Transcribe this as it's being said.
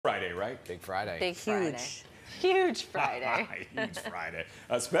Friday, right? Big Friday. Big Friday. Huge Friday. Huge Friday.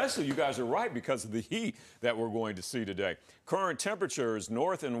 Especially, you guys are right, because of the heat that we're going to see today. Current temperatures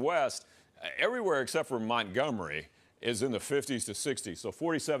north and west, everywhere except for Montgomery, is in the 50s to 60s. So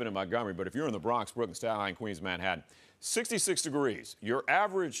 47 in Montgomery, but if you're in the Bronx, Brooklyn, Staten Island, Queens, Manhattan, 66 degrees. Your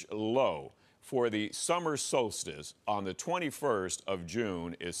average low for the summer solstice on the 21st of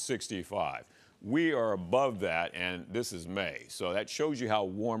June is 65. We are above that, and this is May. So that shows you how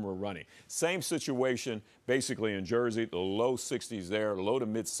warm we're running. Same situation basically in Jersey, the low 60s there, low to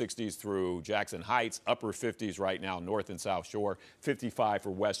mid 60s through Jackson Heights, upper 50s right now, North and South Shore, 55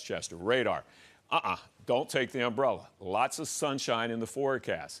 for Westchester. Radar. Don't take the umbrella. Lots of sunshine in the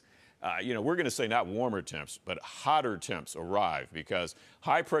forecast. We're going to say not warmer temps, but hotter temps arrive, because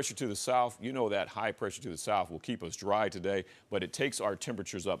high pressure to the south, you know that high pressure to the south will keep us dry today, but it takes our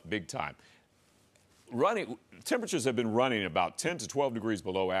temperatures up big time. Temperatures have been running about 10 to 12 degrees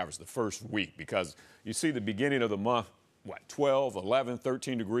below average the first week, because you see the beginning of the month, 12, 11,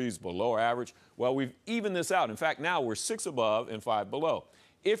 13 degrees below average. Well, we've evened this out. In fact, now we're 6 above and 5 below.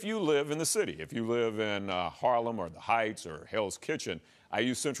 If you live in the city, if you live in Harlem or the Heights or Hell's Kitchen, I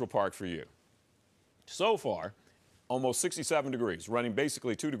use Central Park for you. So far, almost 67 degrees, running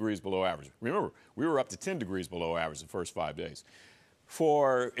basically 2 degrees below average. Remember, we were up to 10 degrees below average the first 5 days.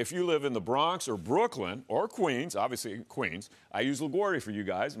 If you live in the Bronx or Brooklyn or Queens, obviously Queens, I use LaGuardia for you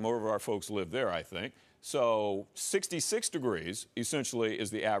guys. More of our folks live there, I think. So 66 degrees essentially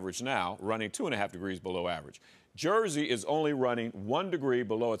is the average now, running 2.5 degrees below average. Jersey is only running 1 degree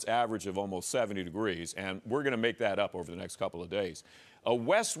below its average of almost 70 degrees, and we're going to make that up over the next couple of days. A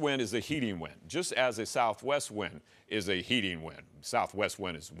west wind is a heating wind, just as a southwest wind is a heating wind. Southwest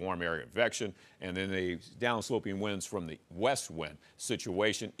wind is warm area convection, and then the downsloping winds from the west wind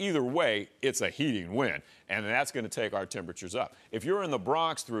situation. Either way, it's a heating wind, and that's going to take our temperatures up. If you're in the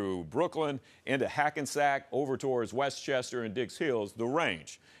Bronx through Brooklyn into Hackensack over towards Westchester and Dix Hills, the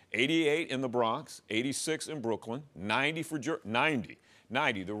range, 88 in the Bronx, 86 in Brooklyn, 90 for Jersey.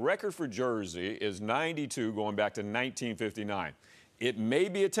 The record for Jersey is 92 going back to 1959. It may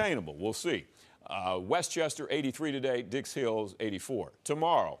be attainable. We'll see. Westchester, 83 today. Dix Hills, 84.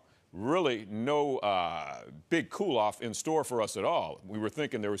 Tomorrow, really no big cool-off in store for us at all. We were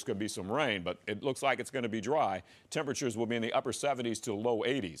thinking there was going to be some rain, but it looks like it's going to be dry. Temperatures will be in the upper 70s to low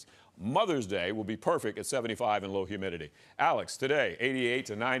 80s. Mother's Day will be perfect at 75 and low humidity. Alex, today, 88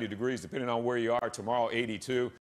 to 90 degrees, depending on where you are. Tomorrow, 82.